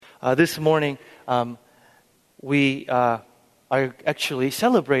This morning, we are actually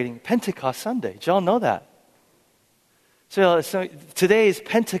celebrating Pentecost Sunday. Did y'all know that? So today is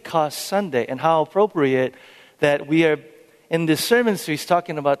Pentecost Sunday, and how appropriate that we are in this sermon series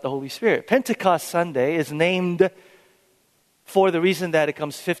talking about the Holy Spirit. Pentecost Sunday is named for the reason that it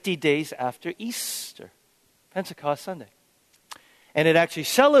comes 50 days after Easter. Pentecost Sunday. And it actually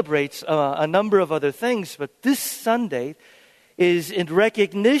celebrates a number of other things, but this Sunday is in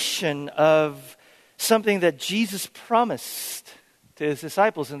recognition of something that Jesus promised to his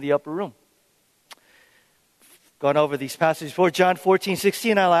disciples in the upper room. Gone over these passages before. John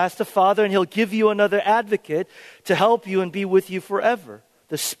 14:16, I'll ask the Father, and he'll give you another advocate to help you and be with you forever.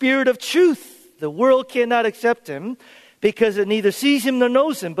 The Spirit of truth. The world cannot accept him because it neither sees him nor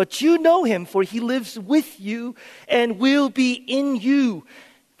knows him. But you know him, for he lives with you and will be in you.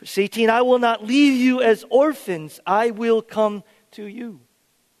 Verse 18, I will not leave you as orphans. I will come to you.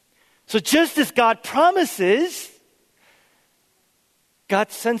 So just as God promises,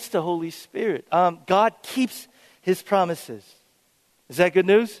 God sends the Holy Spirit. God keeps his promises. Is that good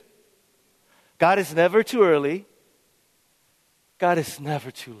news? God is never too early. God is never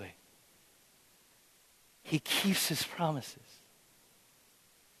too late. He keeps his promises.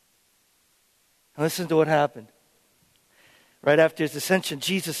 And listen to what happened. Right after his ascension,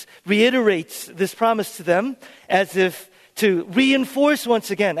 Jesus reiterates this promise to them as if to reinforce once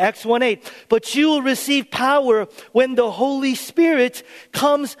again. Acts 1:8. But you will receive power when the Holy Spirit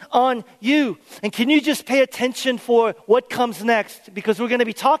comes on you. And can you just pay attention for what comes next? Because we're going to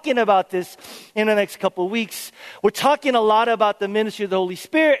be talking about this in the next couple of weeks. We're talking a lot about the ministry of the Holy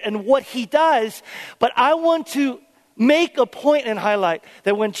Spirit and what he does. But I want to make a point and highlight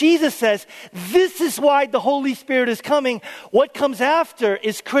that when Jesus says, this is why the Holy Spirit is coming, what comes after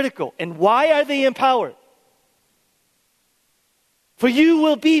is critical. And why are they empowered? For you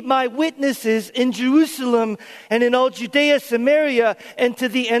will be my witnesses in Jerusalem and in all Judea, Samaria, and to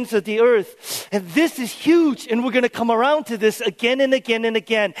the ends of the earth. And this is huge, and we're going to come around to this again and again and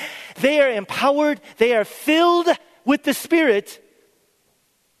again. They are empowered, they are filled with the Spirit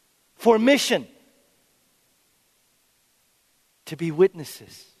for mission. To be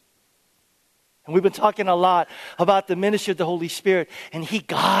witnesses. And we've been talking a lot about the ministry of the Holy Spirit, and he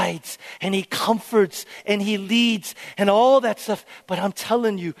guides, and he comforts, and he leads, and all that stuff. But I'm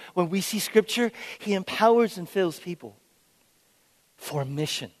telling you, when we see Scripture, he empowers and fills people for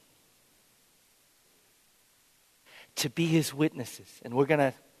mission. To be his witnesses. And we're going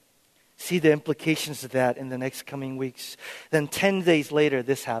to see the implications of that in the next coming weeks. Then 10 days later,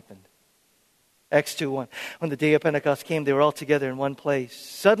 this happened. Acts 2:1. When the day of Pentecost came, they were all together in one place.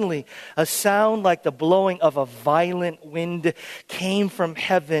 Suddenly, a sound like the blowing of a violent wind came from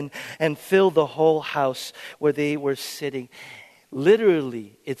heaven and filled the whole house where they were sitting.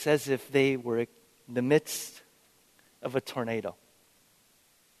 Literally, it's as if they were in the midst of a tornado.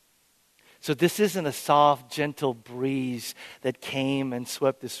 So this isn't a soft, gentle breeze that came and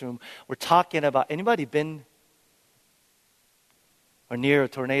swept this room. We're talking about, anybody been or near a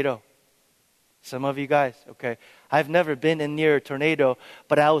tornado? Some of you guys, okay. I've never been in near a tornado,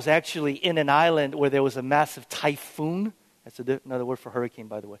 but I was actually in an island where there was a massive typhoon. That's another word for hurricane,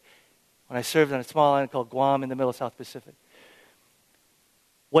 by the way. When I served on a small island called Guam in the middle of South Pacific.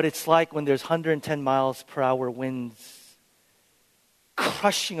 What it's like when there's 110 miles per hour winds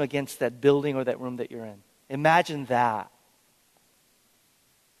crushing against that building or that room that you're in. Imagine that.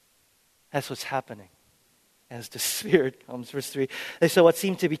 That's what's happening. As the Spirit comes, verse 3. They saw what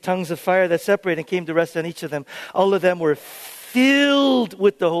seemed to be tongues of fire that separated and came to rest on each of them. All of them were filled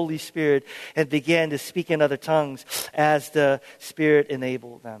with the Holy Spirit and began to speak in other tongues as the Spirit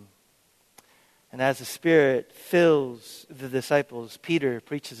enabled them. And as the Spirit fills the disciples, Peter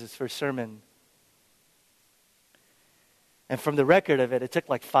preaches his first sermon. And from the record of it, it took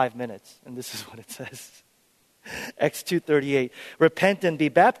like 5 minutes. And this is what it says. Acts 2:38. Repent and be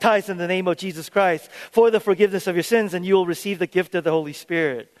baptized in the name of Jesus Christ for the forgiveness of your sins, and you will receive the gift of the Holy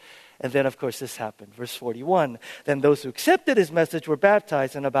Spirit. And then, of course, this happened. Verse 41. Then those who accepted his message were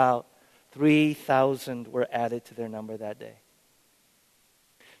baptized, and about 3,000 were added to their number that day.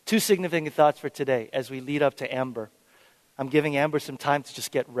 Two significant thoughts for today as we lead up to Amber. I'm giving Amber some time to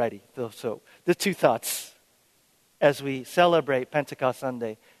just get ready. So the two thoughts as we celebrate Pentecost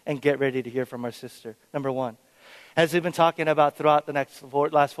Sunday and get ready to hear from our sister. Number one. As we've been talking about throughout the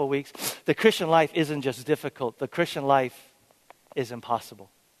last 4 weeks, the Christian life isn't just difficult. The Christian life is impossible.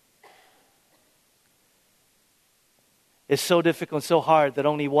 It's so difficult and so hard that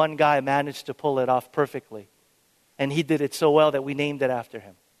only one guy managed to pull it off perfectly. And he did it so well that we named it after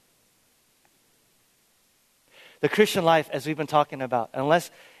him. The Christian life, as we've been talking about,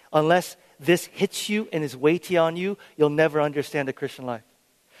 unless Unless this hits you and is weighty on you, you'll never understand the Christian life.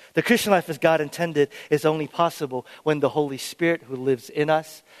 The Christian life as God intended is only possible when the Holy Spirit who lives in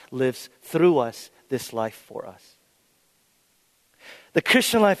us, lives through us, this life for us. The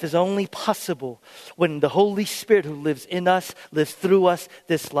Christian life is only possible when the Holy Spirit who lives in us, lives through us,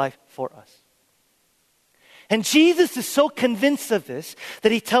 this life for us. And Jesus is so convinced of this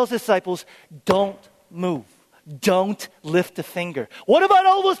that he tells his disciples, don't move. Don't lift a finger. What about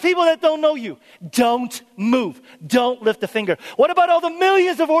all those people that don't know you? Don't move. Don't lift a finger. What about all the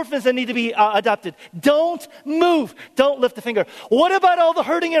millions of orphans that need to be adopted? Don't move. Don't lift a finger. What about all the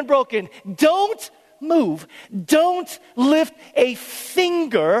hurting and broken? Don't move. Don't lift a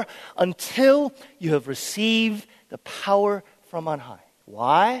finger until you have received the power from on high.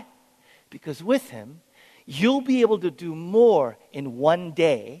 Why? Because with him, you'll be able to do more in one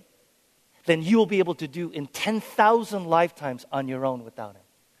day than you will be able to do in 10,000 lifetimes on your own without him.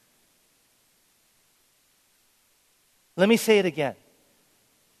 Let me say it again.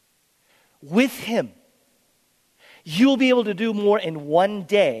 With him, you'll be able to do more in one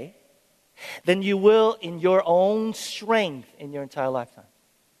day than you will in your own strength in your entire lifetime.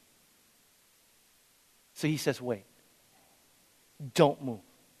 So he says, wait. Don't move.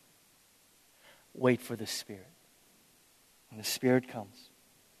 Wait for the Spirit. When the Spirit comes.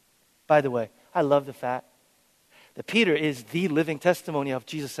 By the way, I love the fact that Peter is the living testimony of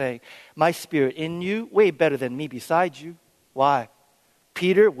Jesus saying, my Spirit in you, way better than me beside you. Why?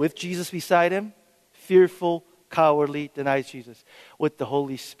 Peter, with Jesus beside him, fearful, cowardly, denies Jesus. With the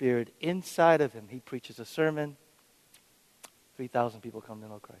Holy Spirit inside of him, he preaches a sermon. 3,000 people come to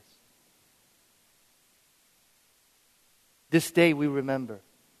know Christ. This day we remember.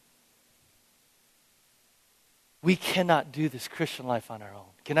 We cannot do this Christian life on our own.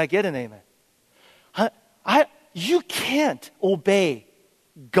 Can I get an amen? You can't obey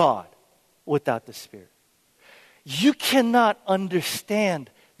God without the Spirit. You cannot understand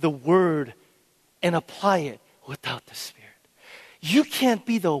the Word and apply it without the Spirit. You can't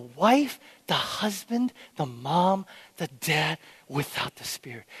be the wife, the husband, the mom, the dad without the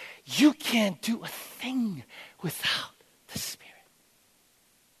Spirit. You can't do a thing without the Spirit.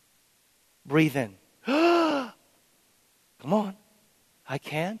 Breathe in. Come on. I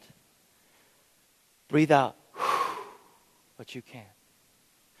can't. Breathe out. But you can.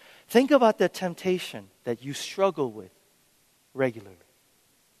 Think about the temptation that you struggle with regularly.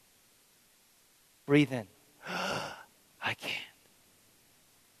 Breathe in. I can't.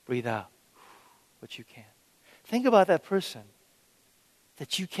 Breathe out. But you can. Think about that person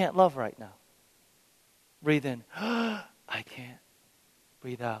that you can't love right now. Breathe in. I can't.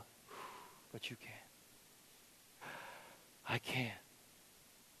 Breathe out. But you can. I can't.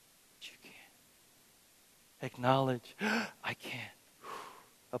 But you can. Acknowledge. I can't.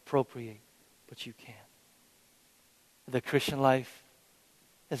 Appropriate. But you can. The Christian life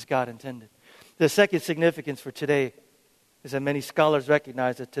as God intended. The second significance for today is that many scholars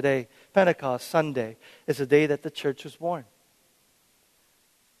recognize that today, Pentecost Sunday, is the day that the church was born.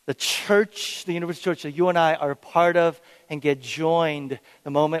 The church, the universal church that you and I are a part of and get joined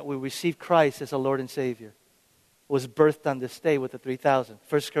the moment we receive Christ as our Lord and Savior, was birthed on this day with the 3,000.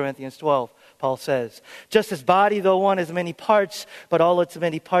 1 Corinthians 12, Paul says, just as body, though one, has many parts, but all its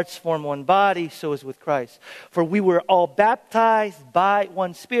many parts form one body, so is with Christ. For we were all baptized by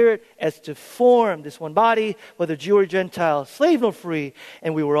one Spirit as to form this one body, whether Jew or Gentile, slave or free,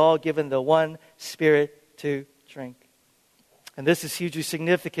 and we were all given the one Spirit to drink. And this is hugely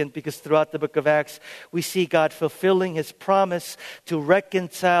significant because throughout the book of Acts, we see God fulfilling His promise to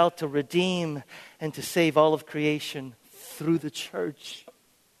reconcile, to redeem, and to save all of creation through the church.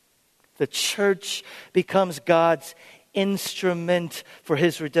 The church becomes God's instrument for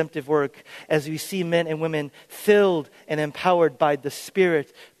His redemptive work as we see men and women filled and empowered by the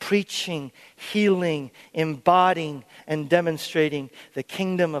Spirit, preaching, healing, embodying, and demonstrating the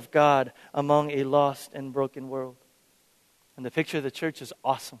kingdom of God among a lost and broken world. And the picture of the church is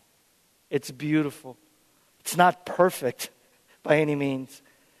awesome. It's beautiful. It's not perfect by any means.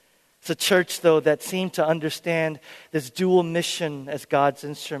 It's a church, though, that seemed to understand this dual mission as God's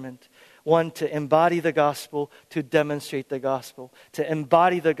instrument. One, to embody the gospel, to demonstrate the gospel. To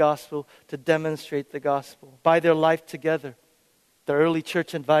embody the gospel, to demonstrate the gospel. By their life together, the early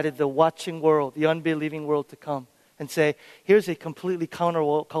church invited the watching world, the unbelieving world, to come and say, here's a completely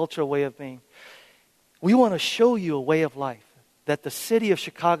countercultural way of being. We want to show you a way of life that the city of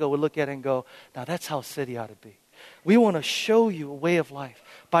Chicago would look at and go, now that's how a city ought to be. We want to show you a way of life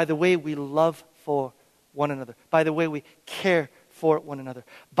by the way we love for one another, by the way we care for one another,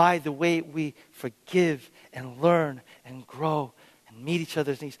 by the way we forgive and learn and grow and meet each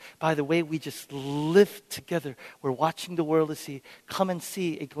other's needs. By the way we just live together, we're watching the world to see, come and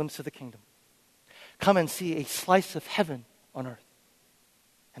see a glimpse of the kingdom. Come and see a slice of heaven on earth.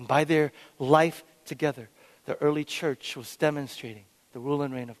 And by their life together, the early church was demonstrating the rule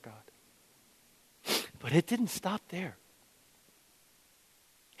and reign of God. But it didn't stop there.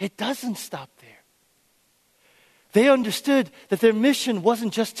 It doesn't stop there. They understood that their mission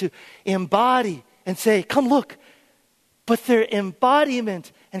wasn't just to embody and say, come look. But their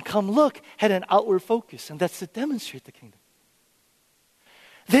embodiment and come look had an outward focus, and that's to demonstrate the kingdom.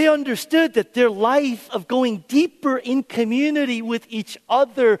 They understood that their life of going deeper in community with each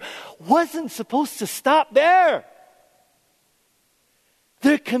other wasn't supposed to stop there.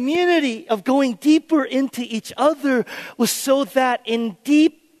 Their community of going deeper into each other was so that in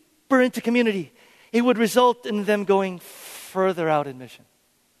deeper into community, it would result in them going further out in mission.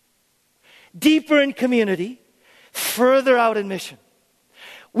 Deeper in community, further out in mission.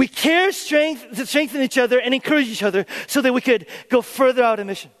 We to strengthen each other and encourage each other so that we could go further out in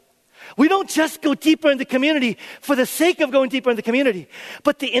mission. We don't just go deeper in the community for the sake of going deeper in the community,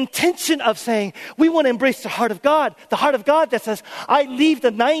 but the intention of saying, we want to embrace the heart of God that says, I leave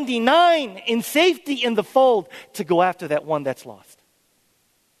the 99 in safety in the fold to go after that one that's lost.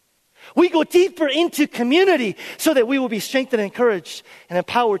 We go deeper into community so that we will be strengthened, encouraged, and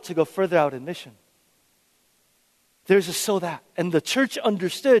empowered to go further out in mission. There's a so that. And the church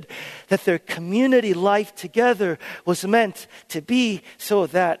understood that their community life together was meant to be so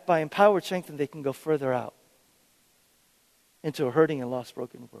that by empowered strength they can go further out into a hurting and lost,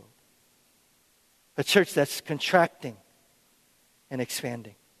 broken world. A church that's contracting and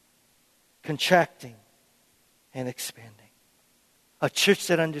expanding. Contracting and expanding. A church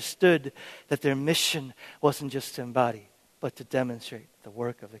that understood that their mission wasn't just to embody, but to demonstrate the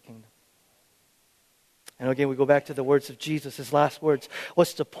work of the kingdom. And again, we go back to the words of Jesus, his last words.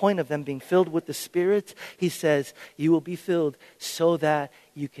 What's the point of them being filled with the Spirit? He says, you will be filled so that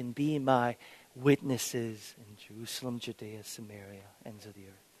you can be my witnesses in Jerusalem, Judea, Samaria, ends of the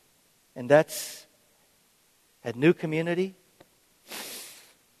earth. And that's at New Community.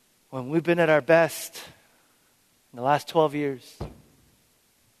 When we've been at our best in the last 12 years,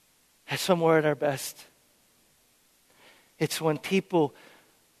 that's when we're at our best. It's when people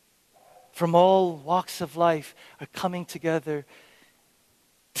from all walks of life are coming together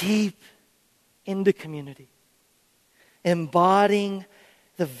deep in the community, embodying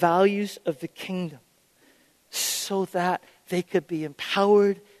the values of the kingdom so that they could be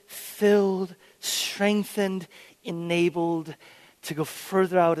empowered, filled, strengthened, enabled to go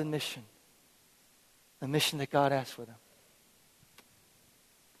further out in mission, the mission that God has for them.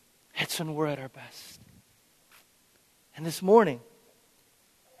 That's when we're at our best. And this morning,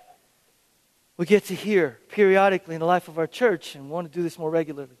 we get to hear periodically in the life of our church, and we want to do this more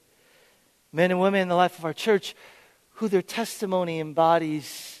regularly, men and women in the life of our church who their testimony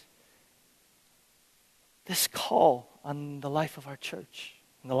embodies this call on the life of our church,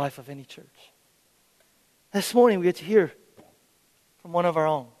 and the life of any church. This morning we get to hear from one of our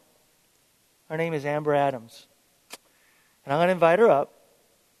own. Her name is Amber Adams. And I'm going to invite her up.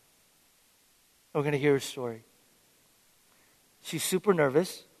 We're going to hear her story. She's super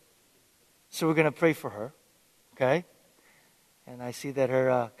nervous. So we're going to pray for her, okay? And I see that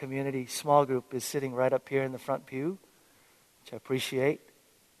her community small group is sitting right up here in the front pew, which I appreciate.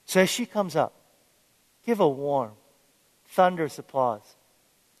 So as she comes up, give a warm, thunderous applause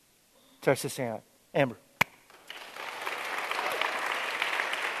to our sister Amber.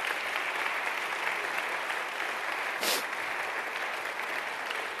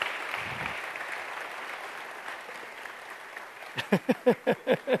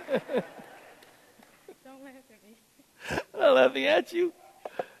 I'm not laughing at you.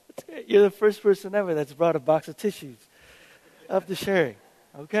 You're the first person ever that's brought a box of tissues up to sharing.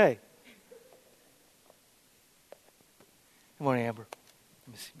 Okay. Good morning, Amber.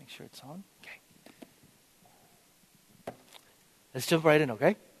 Let me see, make sure it's on. Okay. Let's jump right in,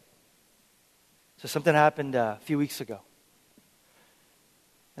 okay? So something happened a few weeks ago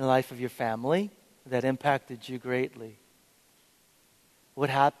in the life of your family that impacted you greatly. What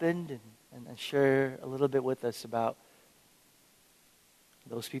happened? And share a little bit with us about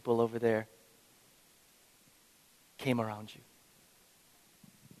those people over there came around you.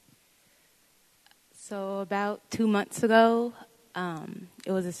 So about 2 months ago,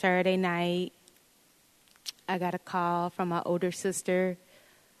 it was a Saturday night. I got a call from my older sister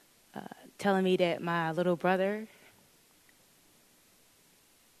telling me that my little brother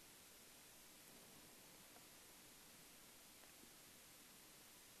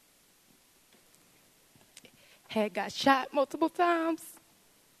had got shot multiple times.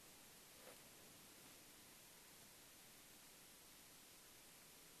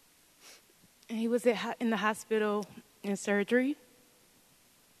 And he was in the hospital in surgery.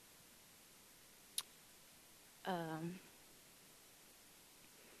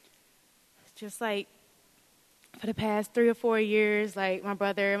 Just like for the past 3 or 4 years, like my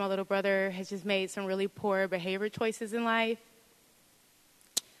little brother, has just made some really poor behavior choices in life.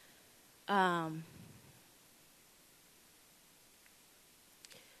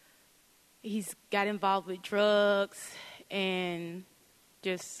 He's got involved with drugs and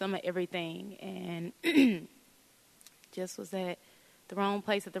just some of everything, and just was at the wrong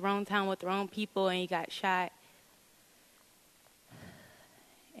place at the wrong time with the wrong people, and he got shot.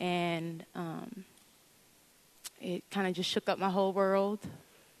 And it kind of just shook up my whole world,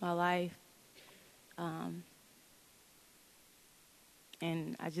 my life. And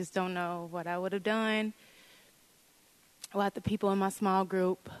I just don't know what I would have done. What the people in my small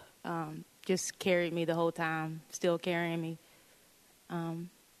group just carried me the whole time, still carrying me.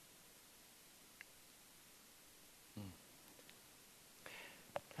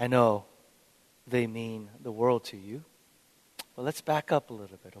 I know they mean the world to you. But let's back up a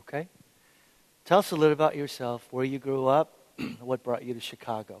little bit, okay? Tell us a little about yourself, where you grew up, what brought you to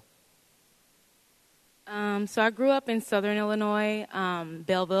Chicago. So I grew up in southern Illinois,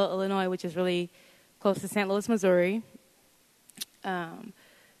 Belleville, Illinois, which is really close to St. Louis, Missouri.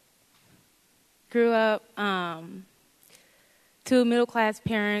 Grew up to middle-class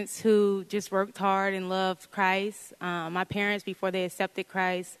parents who just worked hard and loved Christ. My parents, before they accepted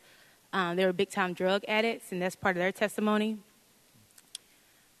Christ, they were big-time drug addicts, and that's part of their testimony.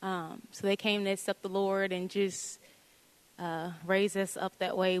 So they came to accept the Lord and just raise us up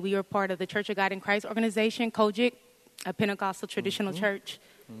that way. We were part of the Church of God in Christ organization, COGIC, a Pentecostal traditional church.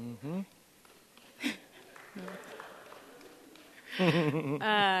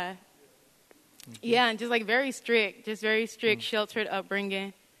 Yeah, and just like very strict, sheltered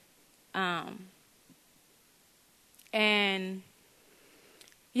upbringing. And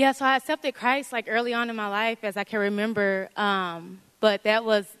yeah, so I accepted Christ like early on in my life, as I can remember. But that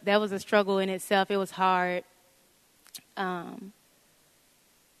was a struggle in itself. It was hard.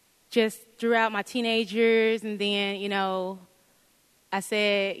 Just throughout my teenage years, and then, I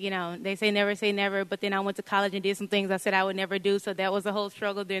said, they say never, but then I went to college and did some things I said I would never do, so that was a whole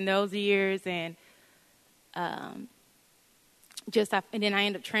struggle during those years, and and then I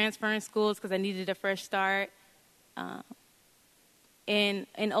ended up transferring schools because I needed a fresh start, and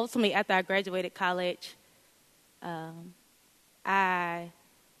ultimately after I graduated college, I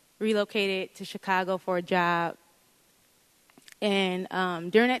relocated to Chicago for a job. And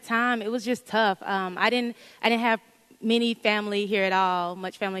during that time, it was just tough. I didn't have much family here at all.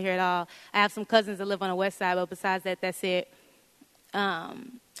 I have some cousins that live on the west side, but besides that, that's it. I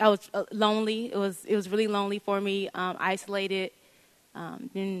was lonely. It was really lonely for me, isolated.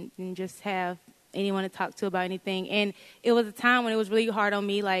 Didn't just have anyone to talk to about anything. And it was a time when it was really hard on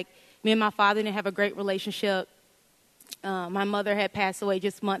me. Like, me and my father didn't have a great relationship. My mother had passed away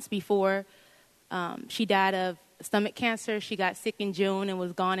just months before. She died of stomach cancer. She got sick in June and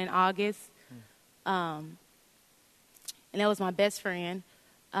was gone in August. And that was my best friend.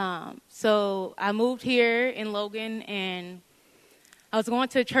 So I moved here in Logan, and I was going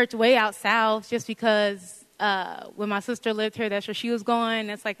to a church way out south just because when my sister lived here, that's where she was going.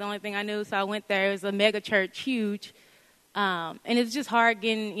 That's like the only thing I knew. So I went there. It was a mega church, huge. And it was just hard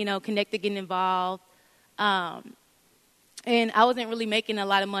getting, connected, getting involved. And I wasn't really making a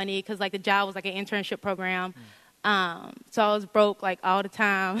lot of money because, like, the job was like an internship program. So I was broke, like, all the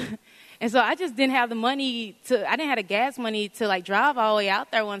time. And so I just didn't have the money I didn't have the gas money to, like, drive all the way out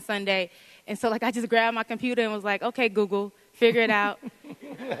there one Sunday. And so, like, I just grabbed my computer and was like, okay, Google, figure it out.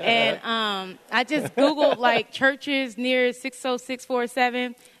 And I just Googled, like, churches near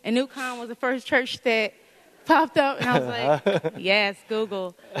 60647. And Newcon was the first church that popped up. And I was like, yes,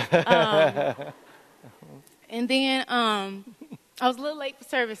 Google. And then I was a little late for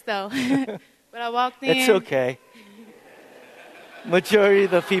service, though. But I walked in. It's okay. Majority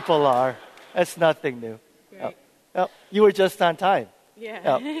of the people are. That's nothing new. Right. Oh, you were just on time. Yeah.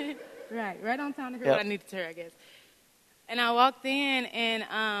 Oh. Right on time to hear what I needed to hear, I guess. And I walked in, and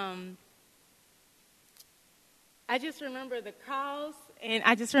I just remember the cross, and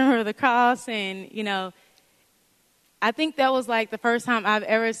I think that was like the first time I've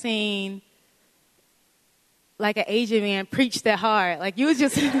ever seen like an Asian man preach that hard. Like, you was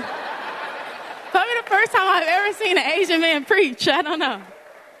just probably the first time I've ever seen an Asian man preach. I don't know.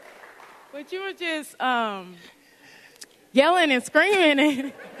 But you were just yelling and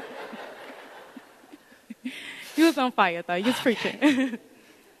screaming. And He was on fire, though. He was preaching.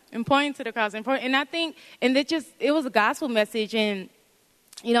 And pointing to the cross. And I think, and it was a gospel message. And,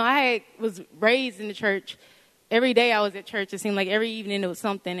 I was raised in the church. Every day I was at church. It seemed like every evening there was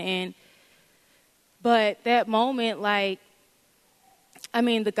something. But that moment, the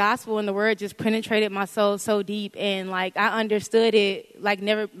gospel and the word just penetrated my soul so deep. And, I understood it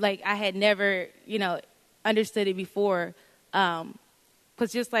I had never, understood it before.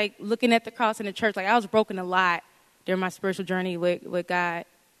 Because just, looking at the cross in the church, I was broken a lot during my spiritual journey with God.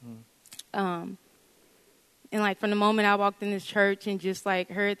 And from the moment I walked in this church and just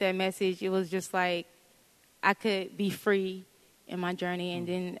heard that message, it was just I could be free in my journey. And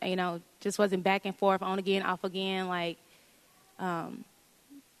then, just wasn't back and forth, on again, off again,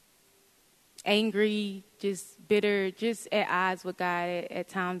 angry, just bitter, just at odds with God at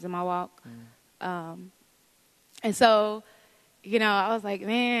times in my walk. And so, I was like,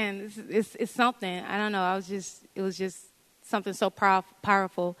 man, it's something. I don't know. It was just something so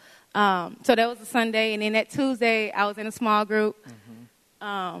powerful. So that was a Sunday. And then that Tuesday, I was in a small group.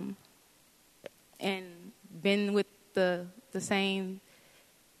 And been with the same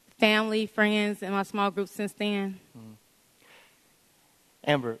family, friends in my small group since then.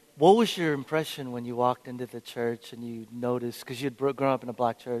 Amber, what was your impression when you walked into the church and you noticed, because you had grown up in a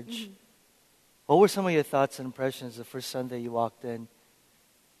black church, what were some of your thoughts and impressions the first Sunday you walked in?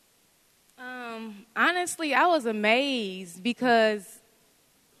 Honestly, I was amazed because,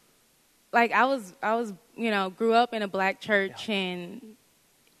 I was, grew up in a black church, and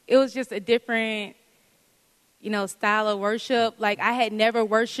it was just a different, style of worship. I had never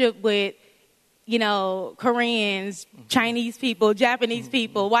worshiped with, Koreans, Chinese people, Japanese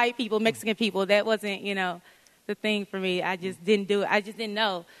people, white people, Mexican people. That wasn't, the thing for me. I just didn't do it. I just didn't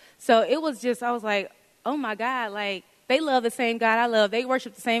know. So it was just, I was like, oh my God, they love the same God I love. They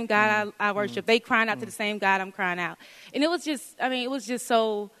worship the same God I worship. They crying out to the same God I'm crying out. And it was just, it was just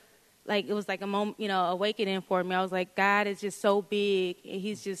so, it was a moment, awakening for me. I was like, God is just so big, and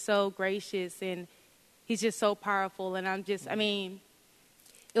he's just so gracious, and he's just so powerful. And I'm just,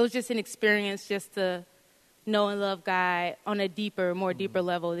 it was just an experience just to know and love God on a deeper, more deeper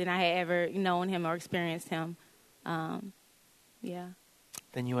level than I had ever known him or experienced him. Yeah.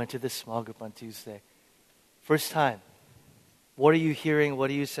 Then you went to this small group on Tuesday. First time. What are you hearing? What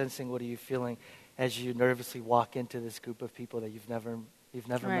are you sensing? What are you feeling as you nervously walk into this group of people that you've never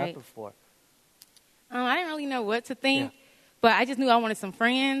met before? I didn't really know what to think, but I just knew I wanted some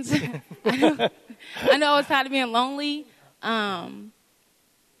friends. I know I was tired of being lonely. So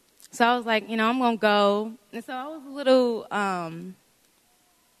I was like, I'm going to go. And so I was a little, I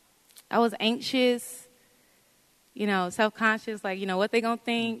was anxious, self-conscious, what they going to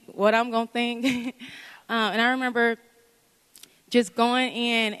think, what I'm going to think. And I remember just going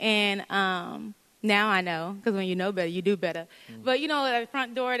in and, now I know, because when you know better, you do better. But, at the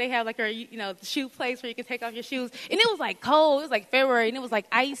front door, they have a shoe place where you can take off your shoes. And it was cold. It was February, and it was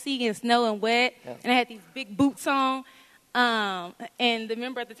icy and snow and wet. Yeah. And I had these big boots on. And the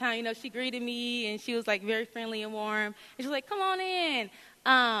member at the time, she greeted me, and she was very friendly and warm. And she was like, come on in.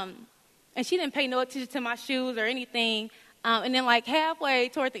 And she didn't pay no attention to my shoes or anything. And then halfway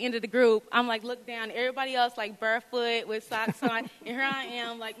toward the end of the group, I'm look down, everybody else barefoot with socks on, and here I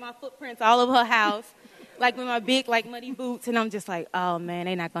am, my footprints all over her house, with my big muddy boots, and I'm just oh man,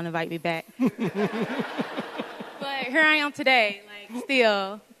 they're not gonna invite me back. But here I am today,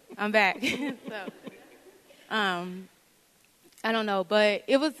 still, I'm back. So, I don't know, but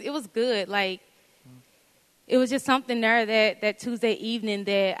it was good. It was just something there that Tuesday evening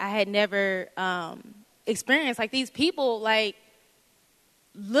that I had never experienced. These people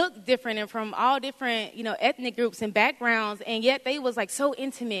look different and from all different ethnic groups and backgrounds, and yet they was so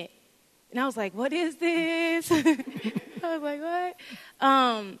intimate. And I was like, what is this? I was like, what?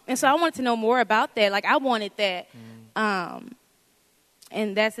 And so I wanted to know more about that. I wanted that.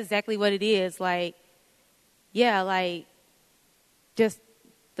 And that's exactly what it is. Just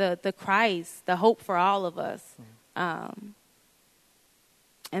the Christ, the hope for all of us.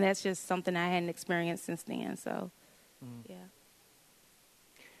 And that's just something I hadn't experienced since then. So, yeah.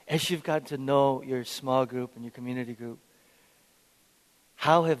 As you've gotten to know your small group and your community group,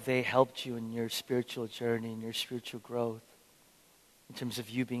 how have they helped you in your spiritual journey and your spiritual growth in terms of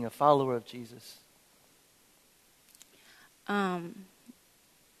you being a follower of Jesus?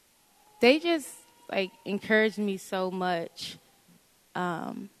 They just encouraged me so much.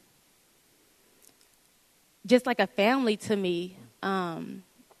 Just like a family to me.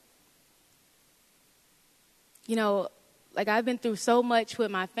 I've been through so much with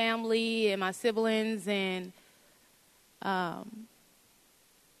my family and my siblings, and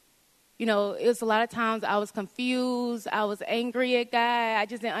it was a lot of times I was confused. I was angry at God. I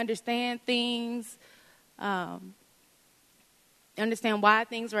just didn't understand things, understand why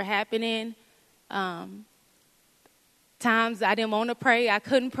things were happening. Times I didn't want to pray. I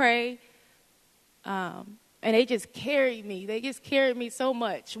couldn't pray. And they just carried me. They just carried me so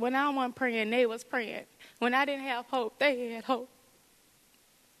much. When I wasn't praying, they was praying. When I didn't have hope, they had hope.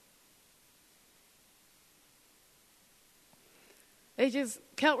 They just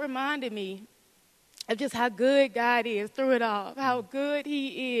kept reminding me of just how good God is through it all, how good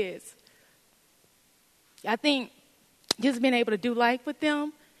he is. I think just being able to do life with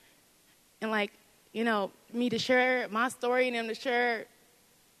them and, me to share my story and them to share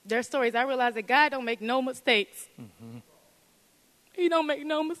their stories, I realized that God don't make no mistakes. Mm-hmm. He don't make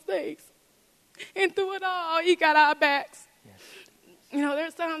no mistakes. And through it all, he got our backs. Yes.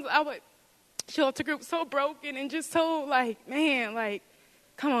 There's times I would show up to group so broken and just so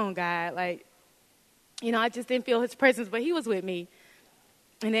come on, God. I just didn't feel his presence, but he was with me.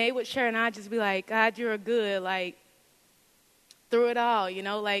 And they would share, and I'd just be like, God, you're good, through it all,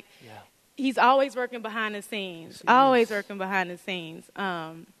 He's always working behind the scenes, always working behind the scenes.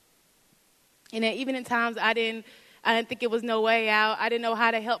 And then even in times I didn't think it was no way out. I didn't know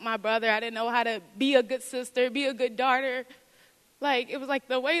how to help my brother. I didn't know how to be a good sister, be a good daughter. It was like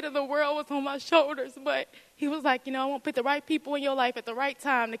the weight of the world was on my shoulders. But he was like, I want to put the right people in your life at the right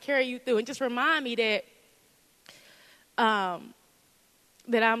time to carry you through. And just remind me that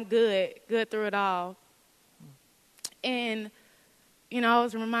that I'm good through it all. And, I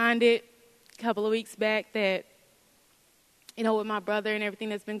was reminded a couple of weeks back that, with my brother and everything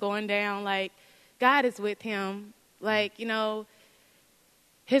that's been going down, God is with him.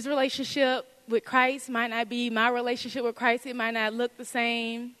 His relationship with Christ might not be my relationship with Christ. It might not look the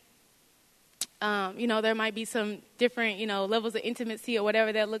same. There might be some different, levels of intimacy or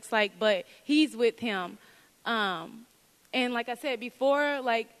whatever that looks like, but he's with him. And like I said before,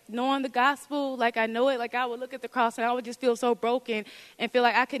 knowing the gospel, I know it, I would look at the cross and I would just feel so broken and feel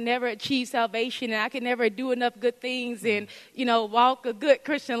like I could never achieve salvation and I could never do enough good things and, walk a good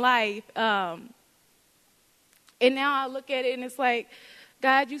Christian life. And now I look at it and it's like,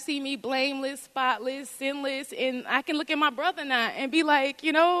 God, you see me blameless, spotless, sinless, and I can look at my brother now and be like,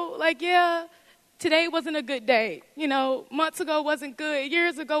 yeah, today wasn't a good day. Months ago wasn't good,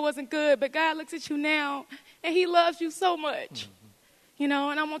 years ago wasn't good, but God looks at you now and he loves you so much, and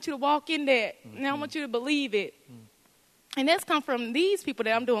I want you to walk in that, and I want you to believe it. And that's come from these people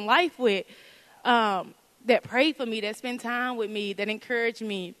that I'm doing life with, that pray for me, that spend time with me, that encourage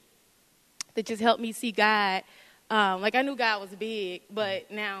me, that just help me see God. I knew God was big,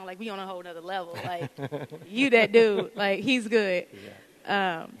 but now, we on a whole nother level. You that dude, he's good.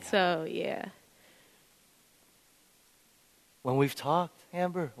 Yeah. So, yeah. When we've talked,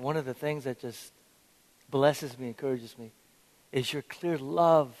 Amber, one of the things that just blesses me, encourages me, is your clear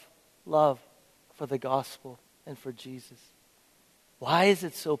love for the gospel and for Jesus. Why is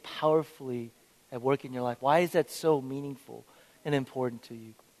it so powerfully at work in your life? Why is that so meaningful and important to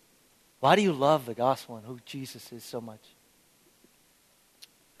you? Why do you love the gospel and who Jesus is so much?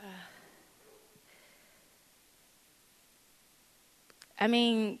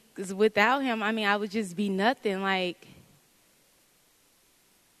 Because without him, I would just be nothing.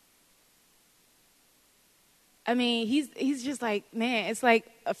 He's just man, it's like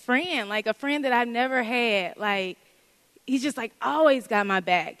a friend that I've never had. He's just always got my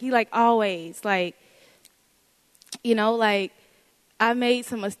back. He always, I made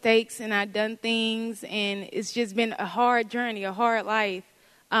some mistakes and I've done things and it's just been a hard journey, a hard life.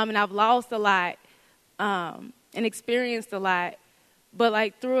 And I've lost a lot, and experienced a lot.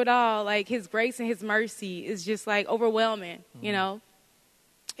 But through it all, his grace and his mercy is just overwhelming,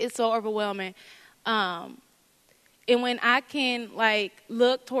 It's so overwhelming. And when I can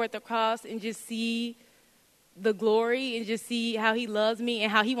look toward the cross and just see the glory and just see how he loves me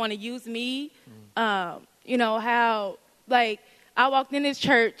and how he want to use me, how I walked in this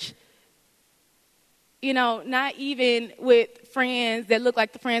church, not even with friends that look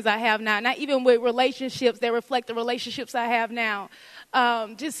like the friends I have now, not even with relationships that reflect the relationships I have now,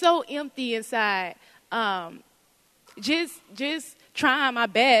 just so empty inside, just trying my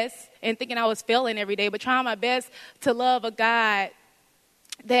best and thinking I was failing every day, but trying my best to love a God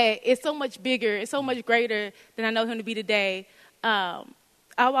that is so much bigger, it's so much greater than I know him to be today. I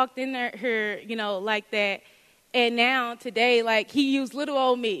walked in here, like that. And now today, he used little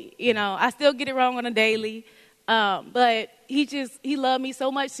old me, I still get it wrong on a daily. But he loved me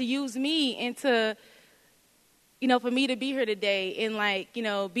so much to use me and to for me to be here today and, like,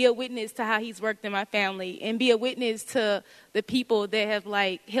 be a witness to how he's worked in my family and be a witness to the people that have,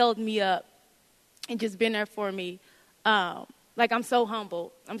 like, held me up and just been there for me. Like, I'm so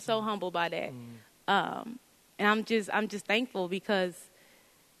humbled. I'm so humbled by that. And I'm just thankful because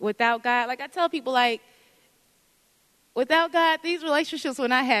without God, like I tell people, like, without God, these relationships would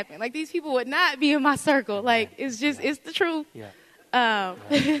not happen. Like, these people would not be in my circle. Like, it's the truth. Yeah.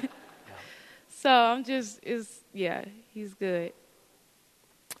 So I'm he's good.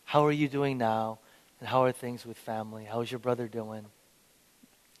 How are you doing now? And how are things with family? How's your brother doing?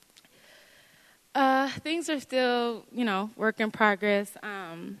 Things are still, work in progress.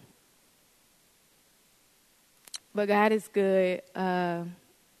 But God is good. I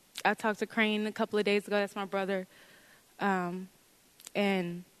talked to Crane a couple of days ago. That's my brother.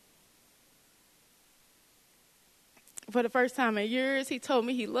 And for the first time in years, he told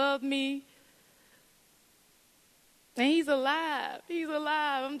me he loved me. And he's alive. He's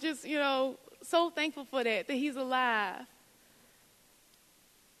alive. I'm just, so thankful for that he's alive.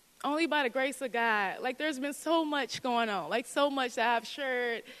 Only by the grace of God. Like, there's been so much going on. Like, so much that I've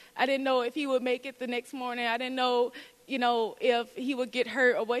shared. I didn't know if he would make it the next morning. I didn't know, if he would get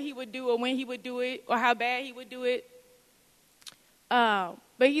hurt or what he would do or when he would do it or how bad he would do it. But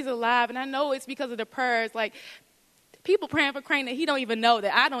he's alive. And I know it's because of the prayers. Like, people praying for Crane that he don't even know,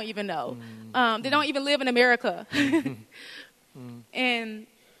 that I don't even know. They don't even live in America. And,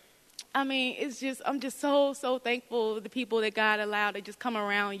 I mean, I'm just so, so thankful for the people that God allowed to just come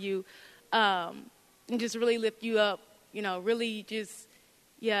around you and just really lift you up, really just,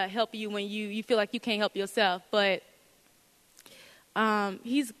 help you when you feel like you can't help yourself. But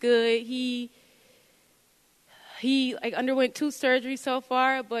he's good. He like underwent 2 surgeries so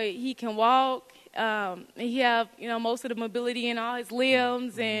far, but he can walk. And he have, most of the mobility in all his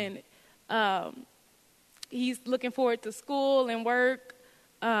limbs, and he's looking forward to school and work.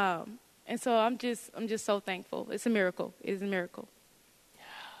 And so I'm just so thankful. It's a miracle. It is a miracle.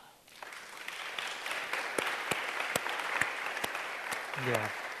 Yeah.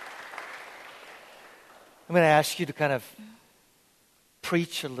 I'm going to ask you to kind of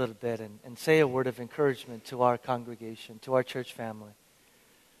preach a little bit and say a word of encouragement to our congregation, to our church family.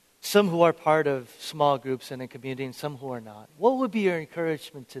 Some who are part of small groups and in community, and some who are not. What would be your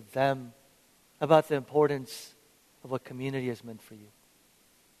encouragement to them about the importance of what community has meant for you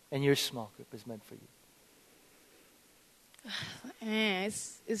and your small group has meant for you? Man,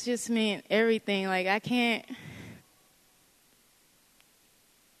 it's just meant everything. Like, I can't.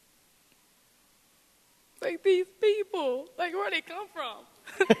 Like, these people, like, where they come from?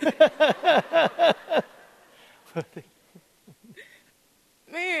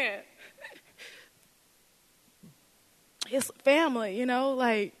 Man, it's family,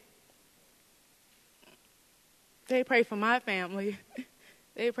 like, they pray for my family.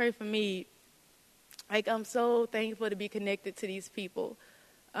 They pray for me. Like, I'm so thankful to be connected to these people.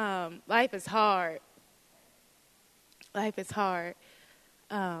 Life is hard. Life is hard.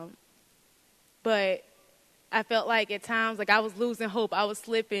 But I felt like at times, like, I was losing hope. I was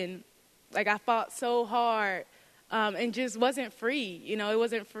slipping. Like, I fought so hard. And just wasn't free, it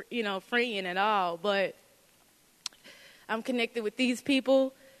wasn't, freeing at all. But I'm connected with these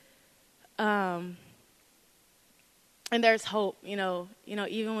people, and there's hope,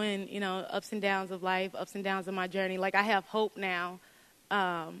 even when, ups and downs of life, ups and downs of my journey. Like, I have hope now,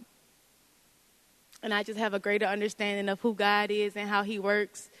 and I just have a greater understanding of who God is and how He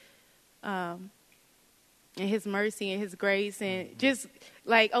works, and His mercy and His grace, and just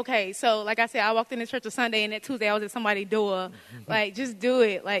like, okay, so like I said, I walked in the church on Sunday, and that Tuesday I was at somebody's door. Like, just do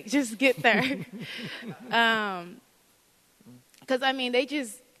it. Like, just get there. Because,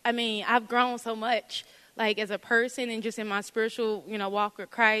 I've grown so much, like, as a person and just in my spiritual, walk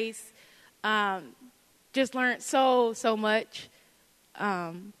with Christ. Just learned so much.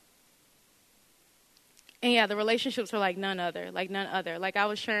 And, yeah, the relationships were like none other. Like, I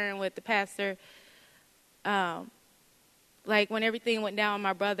was sharing with the pastor, like, when everything went down with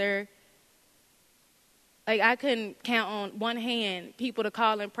my brother, like, I couldn't count on one hand people to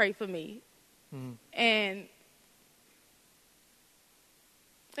call and pray for me. And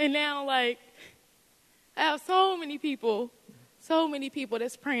now, like, I have so many people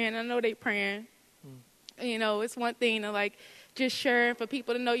that's praying. I know they praying. It's one thing to, like, just sharing for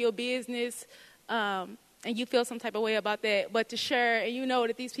people to know your business, and you feel some type of way about that, but to share and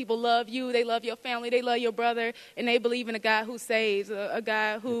that these people love you, they love your family, they love your brother, and they believe in a God who saves, a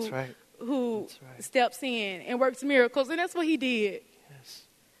God who steps in and works miracles, and that's what He did. Yes.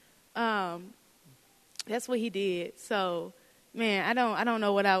 That's what He did. So, man, I don't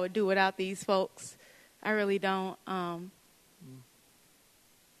know what I would do without these folks. I really don't.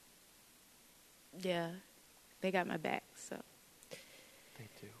 Yeah, they got my back, so. They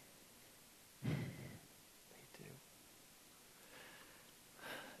do. They do.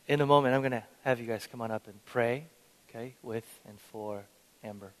 In a moment, I'm going to have you guys come on up and pray, okay, with and for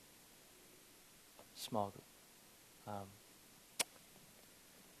Amber. Small group.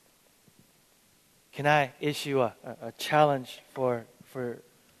 Can I issue a challenge for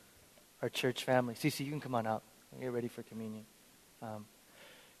our church family? Cece, you can come on out. Get ready for communion. Go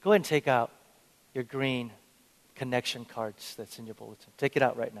ahead and take out your green connection cards that's in your bulletin. Take it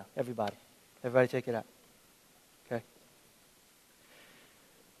out right now, everybody. Everybody take it out. Okay?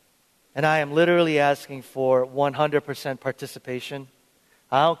 And I am literally asking for 100% participation.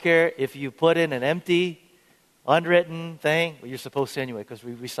 I don't care if you put in an empty, unwritten thing, well, you're supposed to anyway because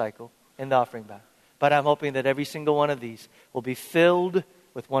we recycle in the offering bag. But I'm hoping that every single one of these will be filled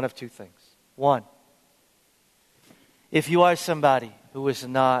with one of two things. One, if you are somebody who is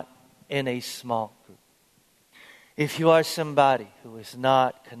not in a small group, if you are somebody who is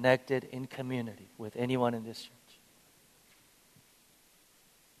not connected in community with anyone in this church,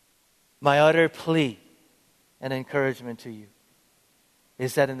 my utter plea and encouragement to you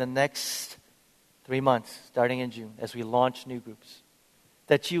is that in the next 3 months, starting in June, as we launch new groups,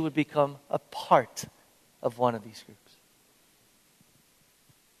 that you would become a part of one of these groups.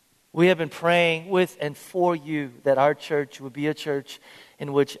 We have been praying with and for you that our church would be a church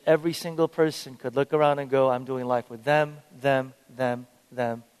in which every single person could look around and go, I'm doing life with them, and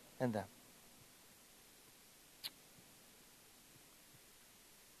them.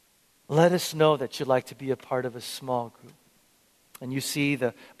 Let us know that you'd like to be a part of a small group. And you see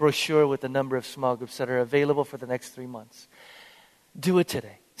the brochure with the number of small groups that are available for the next 3 months. Do it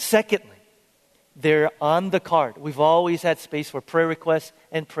today. Secondly, they're on the card. We've always had space for prayer requests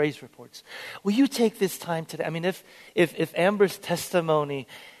and praise reports. Will you take this time today? I mean, if Amber's testimony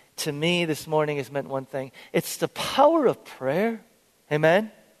to me this morning has meant one thing, it's the power of prayer.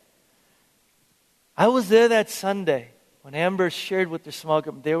 Amen? I was there that Sunday when Amber shared with their small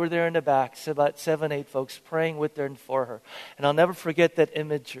group. They were there in the back, so about 7, 8 folks praying with her and for her. And I'll never forget that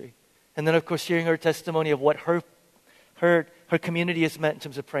imagery. And then, of course, hearing her testimony of what her community has meant in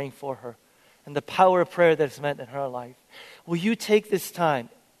terms of praying for her. And the power of prayer that it's meant in her life. Will you take this time?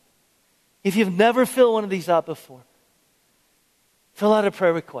 If you've never filled one of these out before, fill out a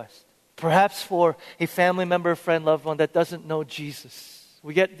prayer request. Perhaps for a family member, friend, loved one that doesn't know Jesus.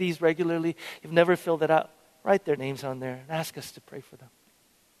 We get these regularly. You've never filled it out. Write their names on there and ask us to pray for them.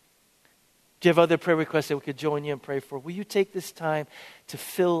 Do you have other prayer requests that we could join you and pray for? Will you take this time to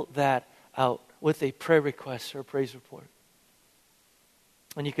fill that out with a prayer request or a praise report?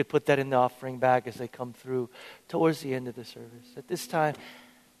 And you could put that in the offering bag as they come through towards the end of the service. At this time,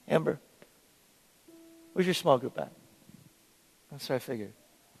 Amber, where's your small group at? That's what I figured.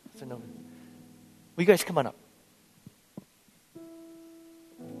 That's a no. Will you guys come on up?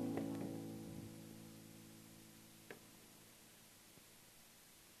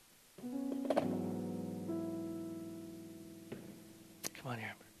 Come on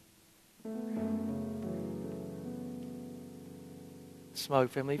here, Amber. Small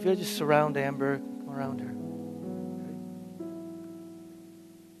group family, if you'll just surround Amber, come around her.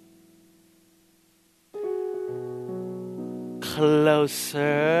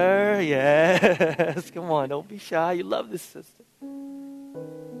 Closer. Yes. Come on, don't be shy. You love this sister.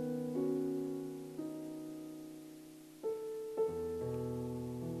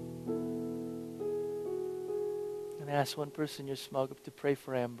 And ask one person in your small group to pray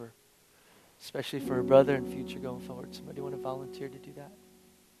for Amber, especially for her brother and future going forward. Somebody want to volunteer to do that?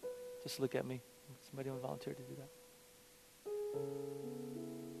 Just look at me. Somebody want to volunteer to do that?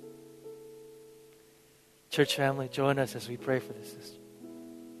 Church family, join us as we pray for this sister.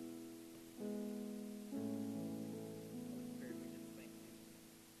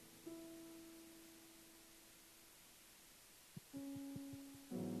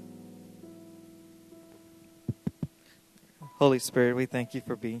 Holy Spirit, we thank you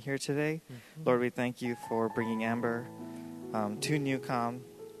for being here today. Lord, we thank you for bringing Amber to Newcom.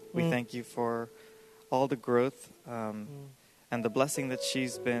 We thank you for all the growth and the blessing that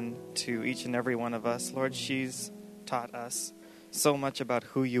she's been to each and every one of us. Lord, she's taught us so much about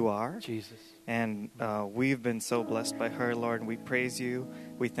who you are. Jesus. And we've been so blessed by her, Lord, and we praise you.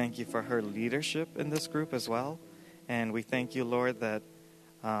 We thank you for her leadership in this group as well. And we thank you, Lord, that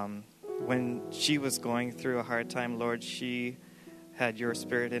when she was going through a hard time, Lord, she had your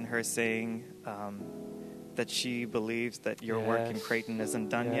spirit in her saying that she believes that your work in Creighton isn't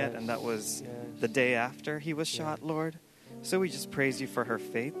done yet. And that was the day after he was shot, Lord. So we just praise you for her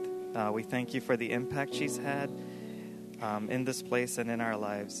faith. We thank you for the impact she's had in this place and in our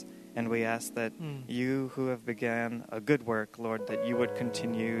lives. And we ask that you who have began a good work, Lord, that you would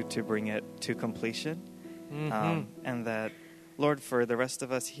continue to bring it to completion. And that, Lord, for the rest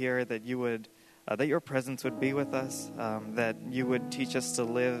of us here, that you would, that your presence would be with us, that you would teach us to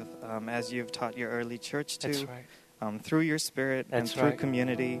live as you've taught your early church to. That's right. Through your Spirit and That's through right.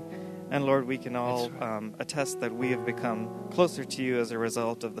 community. And Lord, we can all That's right. attest that we have become closer to you as a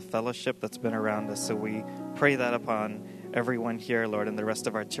result of the fellowship that's been around us. So we pray that upon everyone here, Lord, and the rest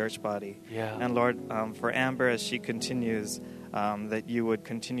of our church body. Yeah. And Lord, for Amber, as she continues, that you would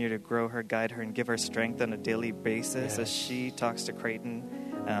continue to grow her, guide her, and give her strength on a daily basis as she talks to Creighton,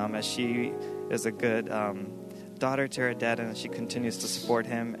 as she is a good daughter to her dad, and as she continues to support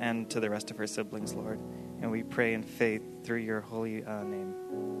him and to the rest of her siblings, Lord. And we pray in faith through your holy name.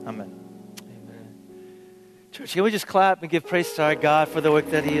 Amen. Amen. Church, can we just clap and give praise to our God for the work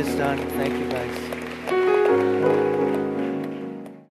that he has done? Thank you, guys.